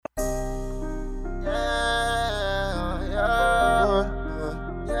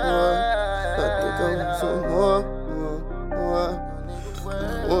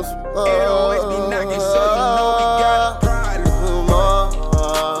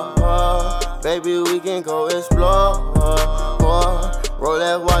Baby, we can go explore. Roll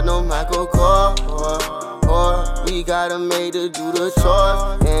that watch, no Michael Kors. We gotta make to do the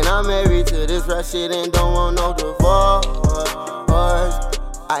chores. And I'm married to this rap shit and don't want no divorce.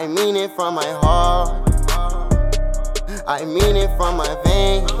 I mean it from my heart. I mean it from my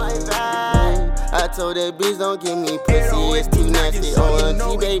veins. I told that bitch don't give me pussy, it's too nasty.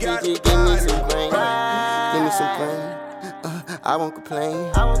 OMG, baby, just give me some brain. Give me some brain. I won't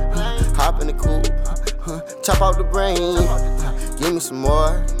complain. Hop in the coupe, chop out the brain. Give me some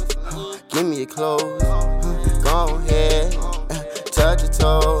more. Give me your clothes. Go ahead, touch your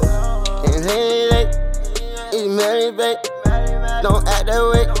toes. And hey, it's Melly, babe. Don't act that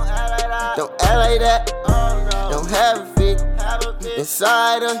way. Don't act like that. Don't have a fit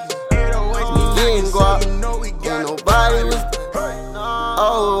inside of you. We getting guap. Ain't nobody was.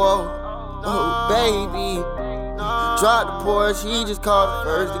 Oh, baby. Drop the Porsche, he just called the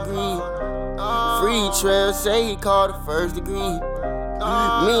first degree. Free trail, say he called the first degree.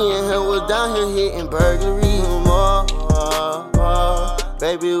 Me and him was down here hitting burglary.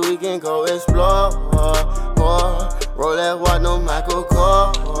 Baby, we can go explore. Roll that watch, no Michael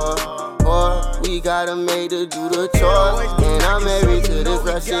Kors. We gotta make to do the chores. And I'm married to this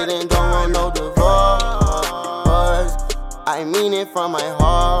rap shit and don't want no divorce. I mean it from my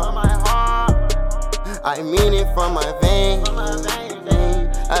heart. I mean it from my veins.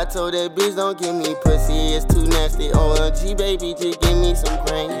 I told that bitch don't give me pussy, it's too nasty. OMG, baby, just give me some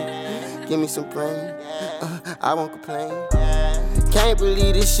brain. Give me some brain. I won't complain. Can't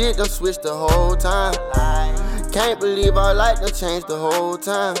believe this shit done switched the whole time. Can't believe our life done changed the whole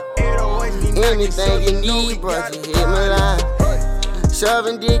time. Anything you need, bro, just hit my line.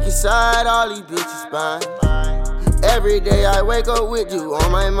 Shoving dick inside all these bitches' spine. Every day I wake up with you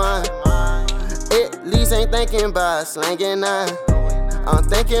on my mind. At least ain't thinking about slanging nine. I'm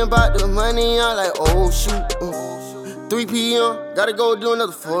thinking about the money, I'm like, oh shoot. 3 p.m., gotta go do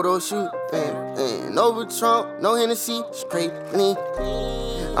another photo shoot. No Trump, no Hennessy, straight lean.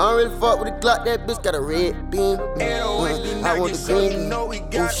 I don't really fuck with the Glock, that bitch got a red beam. I want the green bean. Oh,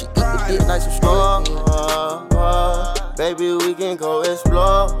 she eat the dick like some strong. Baby, we can go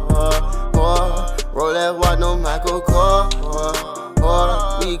explore. Roll that watch, no Michael Kors.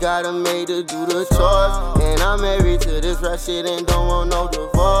 We gotta make to do the chores. And I'm married to this rap shit and don't want no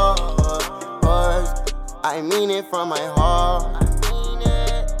divorce. I mean it from my heart.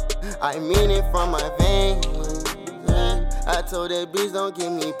 I mean it from my veins. I told that bitch don't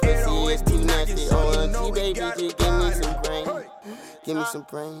give me pussy, it's too nasty. OMG, baby, just give me some brain. Give me some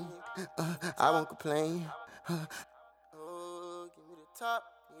brain. I won't complain. Oh, give me the top.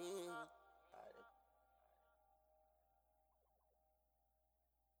 Yeah.